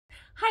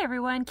Hi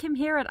everyone, Kim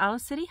here at Olive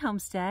City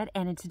Homestead,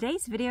 and in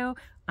today's video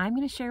I'm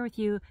going to share with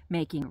you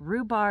making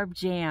rhubarb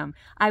jam.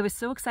 I was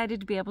so excited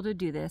to be able to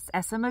do this.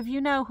 As some of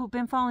you know who've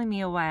been following me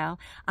a while,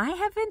 I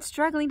have been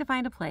struggling to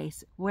find a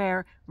place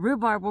where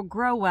rhubarb will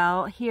grow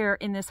well here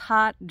in this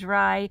hot,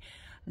 dry,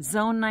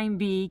 Zone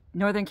 9B,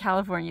 Northern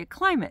California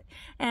climate.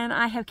 And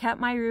I have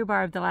kept my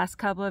rhubarb the last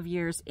couple of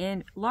years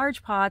in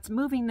large pots,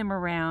 moving them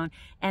around,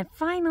 and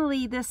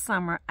finally this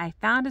summer I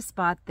found a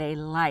spot they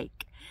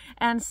like.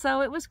 And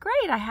so it was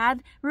great. I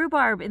had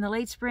rhubarb in the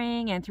late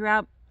spring and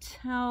throughout,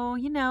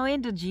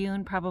 into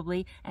June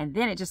probably, and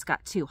then it just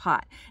got too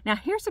hot. Now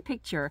here's a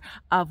picture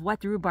of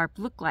what the rhubarb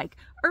looked like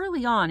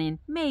early on in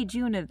May,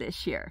 June of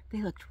this year.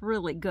 They looked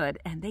really good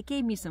and they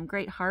gave me some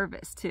great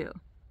harvest too.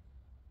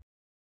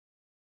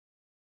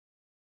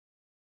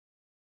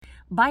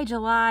 By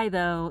July,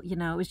 though, it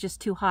was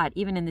just too hot,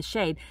 even in the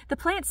shade. The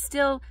plants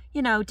still,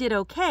 did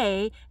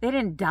okay. They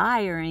didn't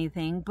die or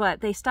anything,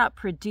 but they stopped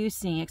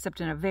producing except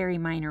in a very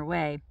minor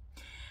way.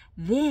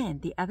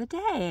 Then the other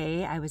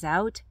day, I was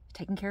out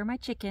taking care of my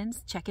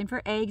chickens, checking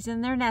for eggs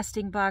in their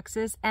nesting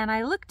boxes, and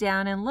I looked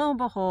down and lo and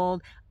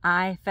behold,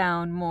 I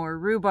found more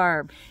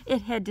rhubarb.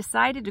 It had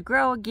decided to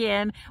grow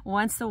again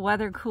once the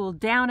weather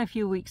cooled down a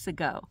few weeks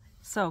ago.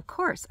 So of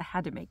course, I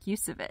had to make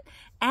use of it.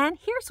 And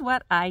here's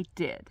what I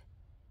did.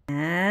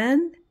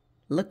 And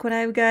look what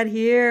I've got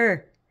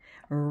here.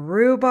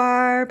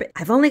 Rhubarb.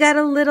 I've only got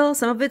a little,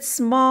 some of it's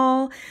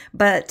small,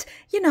 but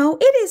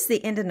it is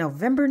the end of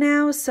November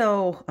now,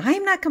 so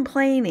I'm not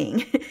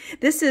complaining.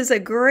 This is a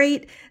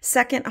great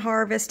second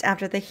harvest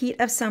after the heat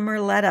of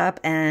summer let up,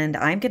 and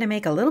I'm going to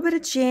make a little bit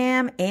of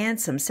jam and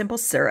some simple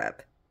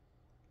syrup.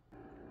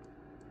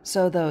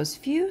 So those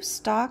few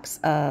stalks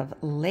of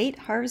late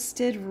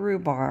harvested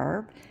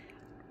rhubarb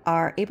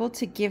are able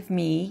to give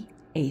me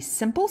a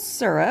simple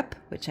syrup,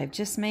 which I've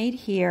just made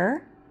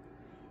here,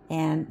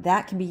 and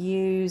that can be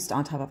used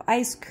on top of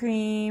ice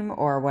cream,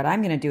 or what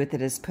I'm going to do with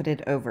it is put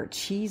it over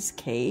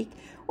cheesecake,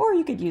 or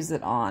you could use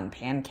it on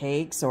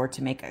pancakes or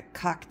to make a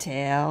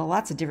cocktail.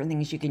 Lots of different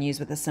things you can use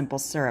with a simple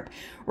syrup.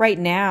 Right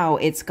now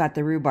it's got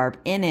the rhubarb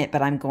in it,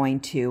 but I'm going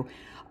to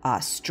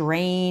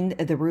strain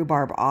the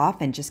rhubarb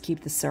off and just keep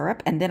the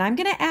syrup, and then I'm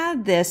going to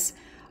add this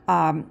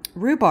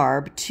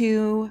rhubarb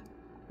to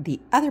the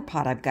other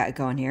pot I've got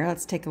going here.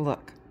 Let's take a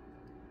look.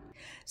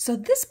 So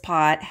this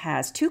pot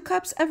has 2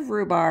 cups of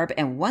rhubarb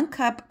and 1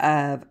 cup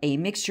of a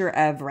mixture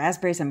of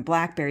raspberries and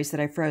blackberries that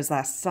I froze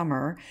last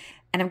summer.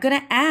 And I'm going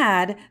to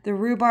add the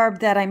rhubarb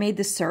that I made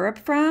the syrup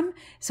from.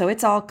 So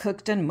it's all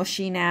cooked and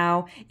mushy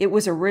now. It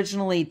was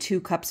originally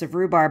 2 cups of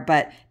rhubarb,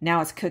 but now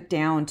it's cooked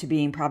down to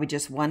being probably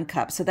just 1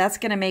 cup. So that's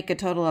going to make a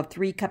total of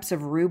 3 cups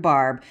of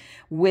rhubarb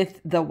with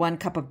the 1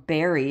 cup of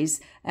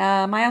berries.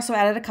 I also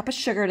added a cup of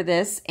sugar to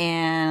this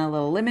and a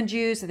little lemon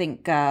juice, I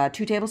think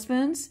 2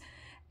 tablespoons.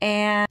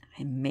 And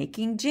I'm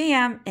making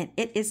jam, and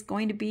it is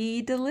going to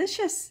be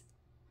delicious.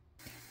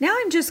 Now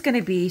I'm just going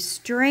to be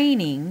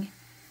straining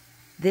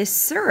this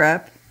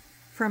syrup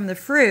from the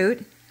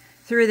fruit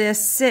through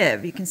this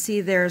sieve. You can see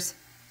there's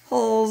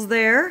holes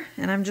there,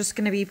 and I'm just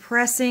going to be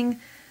pressing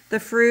the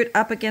fruit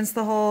up against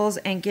the holes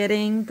and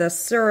getting the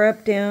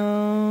syrup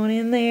down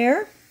in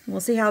there.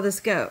 We'll see how this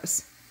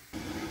goes.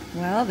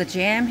 Well, the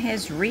jam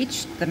has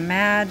reached the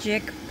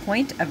magic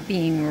point of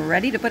being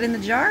ready to put in the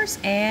jars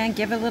and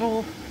give a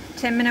little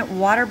 10-minute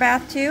water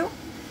bath too.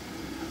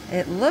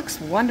 It looks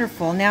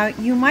wonderful. Now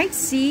you might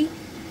see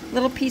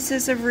little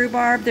pieces of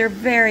rhubarb. They're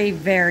very,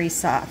 very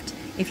soft.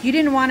 If you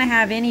didn't want to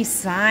have any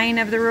sign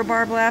of the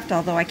rhubarb left,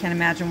 although I can't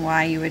imagine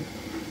why you would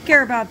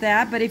care about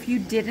that, but if you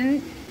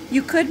didn't,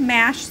 you could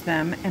mash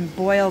them and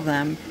boil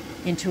them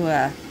into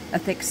a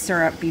thick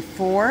syrup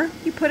before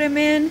you put them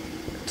in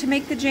to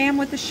make the jam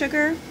with the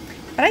sugar.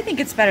 But I think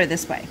it's better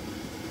this way.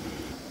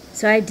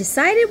 So I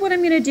decided what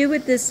I'm going to do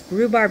with this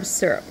rhubarb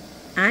syrup.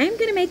 I'm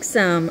going to make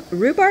some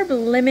rhubarb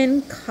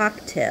lemon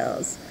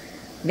cocktails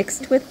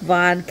mixed with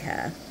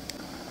vodka.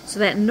 So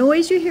that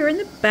noise you hear in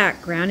the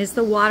background is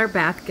the water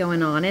bath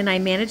going on, and I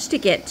managed to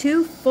get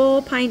 2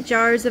 full pint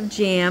jars of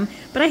jam,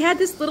 but I had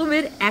this little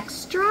bit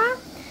extra.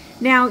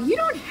 Now, you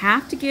don't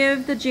have to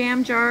give the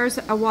jam jars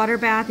a water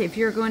bath if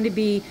you're going to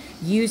be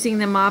using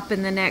them up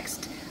in the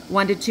next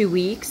 1 to 2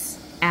 weeks.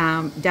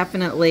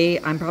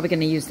 Definitely, I'm probably going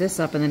to use this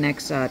up in the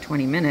next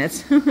 20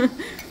 minutes.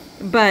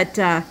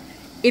 But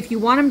if you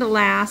want them to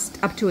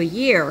last up to a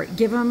year,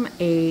 give them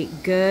a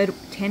good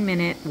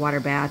 10-minute water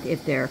bath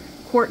if they're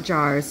quart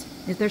jars.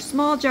 If they're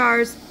small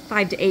jars,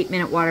 5 to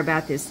 8-minute water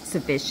bath is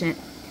sufficient,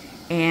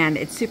 and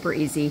it's super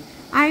easy.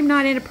 I'm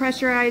not into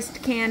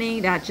pressurized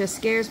canning. That just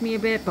scares me a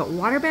bit, but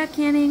water bath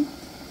canning,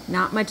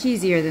 not much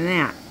easier than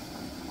that.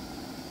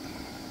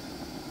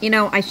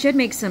 I should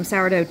make some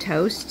sourdough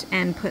toast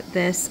and put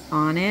this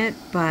on it,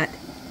 but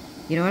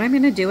you know what I'm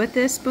going to do with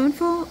this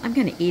spoonful? I'm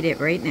going to eat it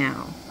right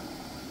now.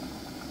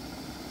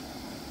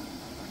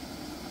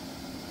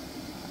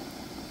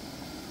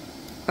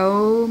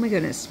 Oh my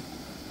goodness.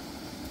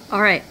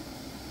 All right,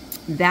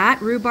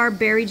 that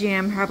Rhubarb-Berry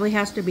jam probably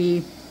has to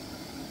be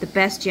the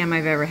best jam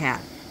I've ever had.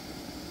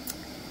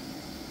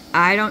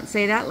 I don't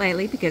say that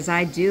lightly because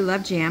I do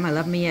love jam. I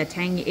love me a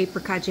tangy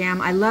apricot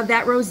jam. I love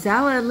that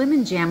Rosella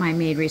lemon jam I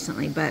made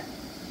recently, but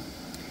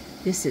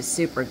this is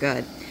super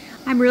good.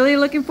 I'm really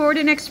looking forward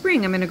to next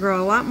spring. I'm going to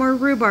grow a lot more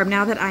rhubarb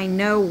now that I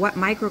know what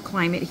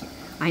microclimate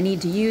I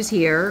need to use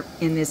here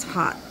in this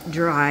hot,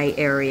 dry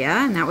area,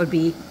 and that would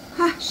be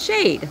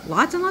shade.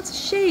 Lots and lots of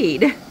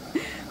shade.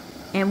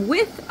 And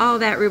with all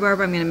that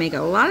rhubarb, I'm going to make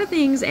a lot of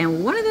things,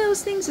 and one of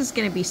those things is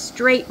going to be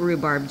straight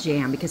rhubarb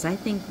jam because I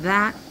think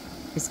that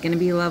is going to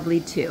be lovely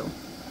too.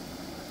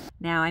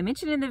 Now, I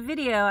mentioned in the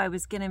video I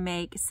was going to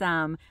make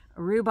some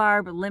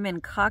rhubarb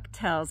lemon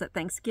cocktails at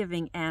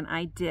Thanksgiving, and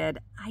I did.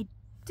 I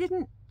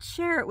didn't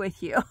share it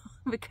with you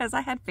because I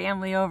had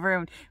family over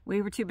and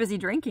we were too busy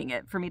drinking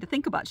it for me to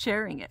think about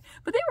sharing it.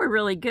 But they were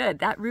really good.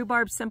 That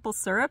rhubarb simple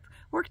syrup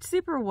worked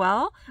super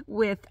well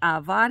with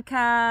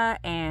vodka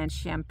and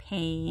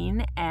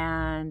champagne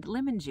and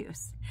lemon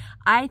juice.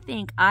 I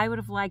think I would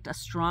have liked a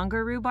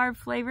stronger rhubarb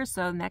flavor,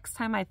 so next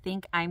time I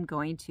think I'm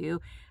going to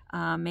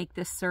make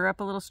this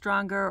syrup a little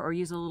stronger or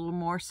use a little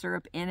more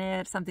syrup in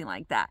it, something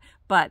like that.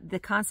 But the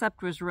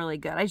concept was really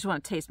good. I just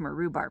want to taste more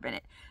rhubarb in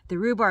it. The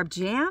rhubarb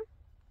jam,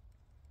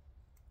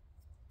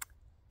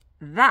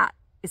 that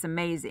is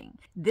amazing.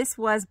 This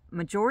was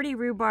majority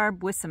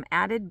rhubarb with some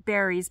added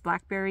berries,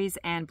 blackberries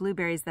and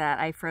blueberries that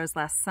I froze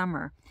last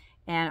summer.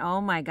 And oh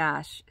my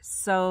gosh,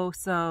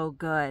 so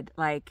good.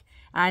 Like,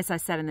 as I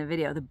said in the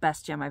video, the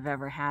best jam I've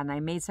ever had. And I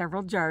made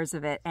several jars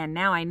of it. And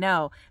now I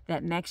know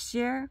that next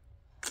year,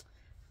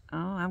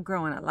 I'm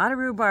growing a lot of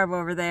rhubarb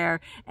over there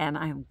and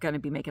I'm going to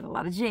be making a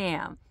lot of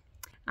jam.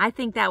 I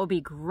think that would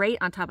be great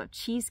on top of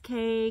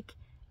cheesecake,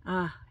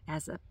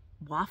 as a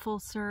waffle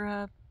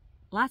syrup.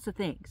 Lots of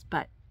things,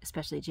 but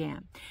especially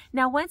jam.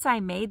 Now, once I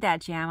made that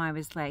jam, I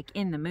was like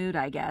in the mood,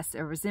 I guess.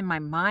 It was in my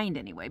mind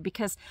anyway,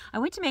 because I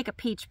went to make a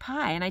peach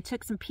pie and I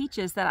took some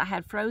peaches that I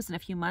had frozen a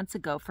few months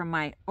ago from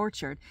my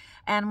orchard.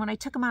 And when I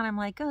took them out, I'm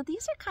like, oh,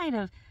 these are kind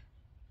of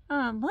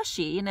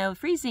mushy. You know,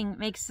 freezing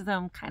makes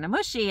them kind of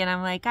mushy. And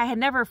I'm like, I had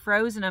never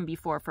frozen them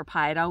before for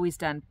pie. I'd always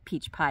done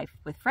peach pie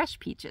with fresh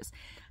peaches.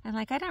 I'm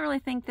like, I don't really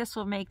think this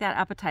will make that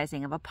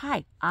appetizing of a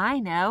pie. I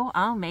know,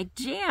 I'll make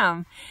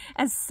jam.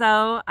 And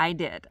so I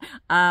did.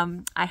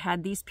 I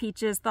had these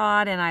peaches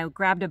thawed and I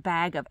grabbed a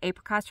bag of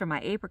apricots from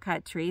my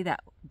apricot tree.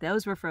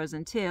 Those were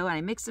frozen too. And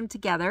I mixed them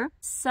together.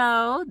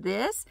 So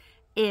this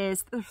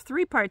is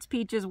 3 parts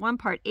peaches, 1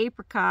 part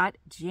apricot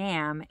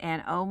jam,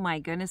 and oh my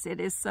goodness, it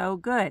is so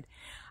good.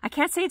 I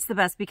can't say it's the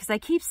best because I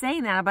keep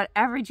saying that about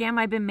every jam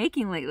I've been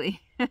making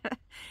lately.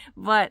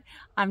 But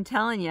I'm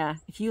telling you,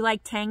 if you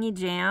like tangy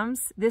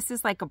jams, this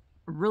is like a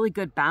really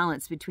good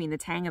balance between the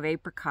tang of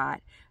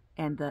apricot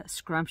and the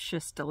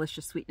scrumptious,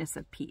 delicious sweetness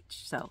of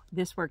peach. So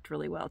this worked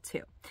really well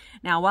too.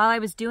 Now, while I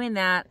was doing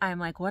that, I'm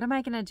like, what am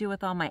I going to do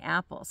with all my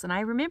apples? And I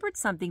remembered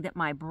something that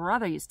my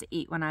brother used to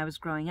eat when I was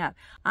growing up.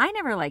 I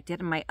never liked it,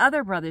 and my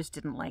other brothers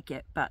didn't like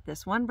it, but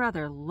this one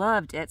brother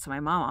loved it, so my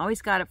mom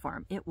always got it for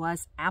him. It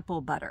was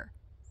apple butter.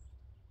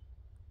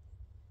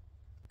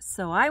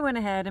 So I went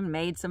ahead and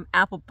made some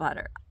apple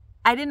butter.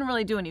 I didn't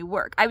really do any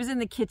work. I was in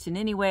the kitchen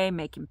anyway,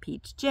 making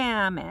peach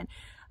jam and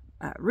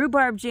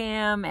rhubarb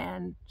jam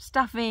and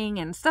stuffing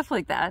and stuff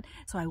like that.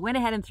 So I went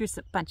ahead and threw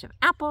a bunch of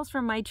apples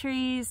from my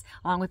trees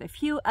along with a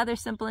few other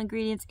simple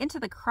ingredients into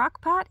the crock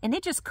pot, and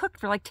it just cooked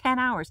for like 10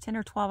 hours, 10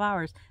 or 12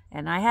 hours,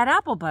 and I had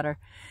apple butter.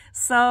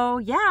 So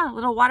yeah, a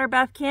little water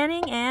bath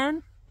canning,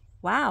 and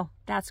wow,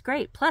 that's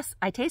great. Plus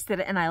I tasted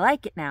it and I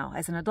like it now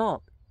as an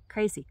adult.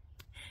 Crazy.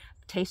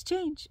 Taste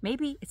change.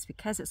 Maybe it's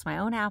because it's my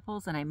own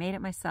apples and I made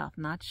it myself,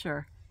 not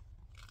sure.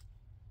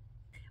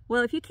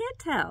 Well, if you can't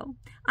tell,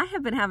 I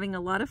have been having a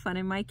lot of fun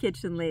in my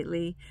kitchen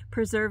lately,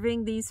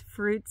 preserving these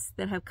fruits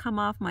that have come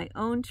off my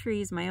own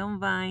trees, my own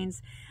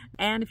vines.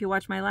 And if you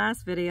watch my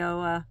last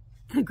video,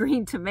 the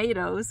green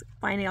tomatoes,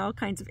 finding all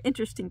kinds of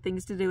interesting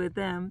things to do with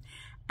them.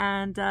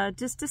 And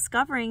just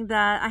discovering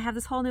that I have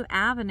this whole new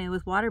avenue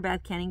with water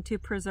bath canning to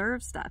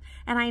preserve stuff.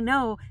 And I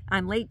know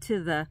I'm late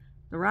to the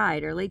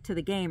ride or late to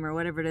the game or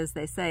whatever it is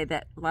they say,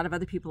 that a lot of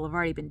other people have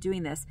already been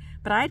doing this,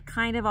 but I'd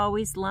kind of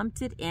always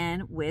lumped it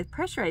in with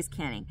pressurized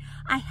canning.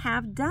 I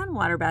have done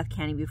water bath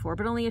canning before,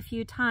 but only a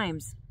few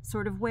times,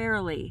 sort of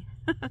warily.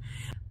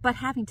 But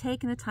having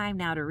taken the time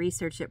now to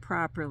research it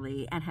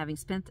properly and having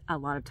spent a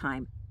lot of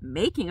time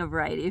making a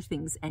variety of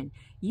things and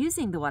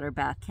using the water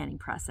bath canning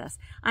process,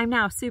 I'm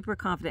now super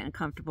confident and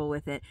comfortable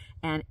with it,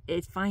 and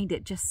I find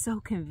it just so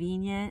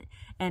convenient,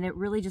 and it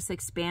really just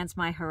expands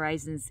my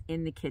horizons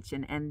in the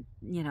kitchen, and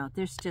you know,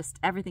 there's just,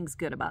 everything's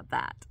good about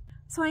that.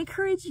 So I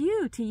encourage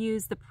you to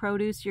use the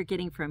produce you're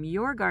getting from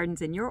your gardens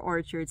and your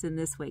orchards in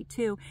this way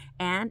too.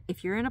 And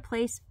if you're in a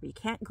place where you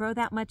can't grow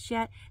that much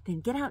yet,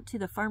 then get out to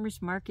the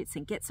farmers markets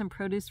and get some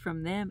produce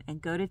from them and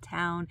go to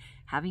town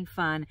having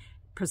fun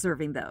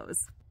preserving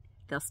those.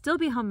 They'll still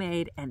be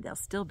homemade and they'll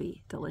still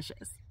be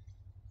delicious.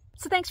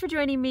 So thanks for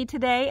joining me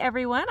today,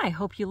 everyone. I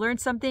hope you learned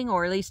something,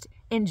 or at least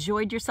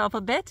enjoyed yourself a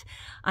bit.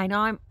 I know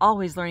I'm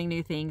always learning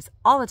new things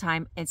all the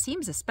time, and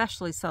seems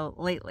especially so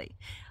lately.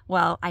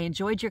 Well, I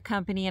enjoyed your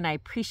company and I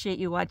appreciate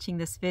you watching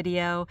this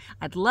video.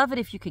 I'd love it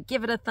if you could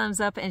give it a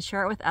thumbs up and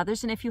share it with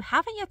others. And if you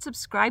haven't yet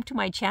subscribed to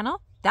my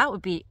channel, that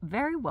would be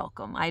very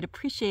welcome. I'd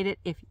appreciate it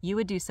if you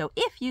would do so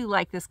if you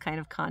like this kind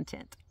of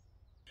content.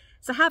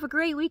 So have a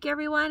great week,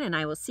 everyone, and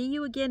I will see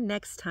you again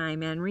next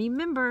time. And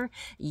remember,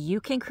 you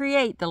can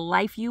create the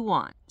life you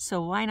want.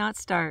 So why not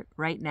start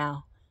right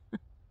now?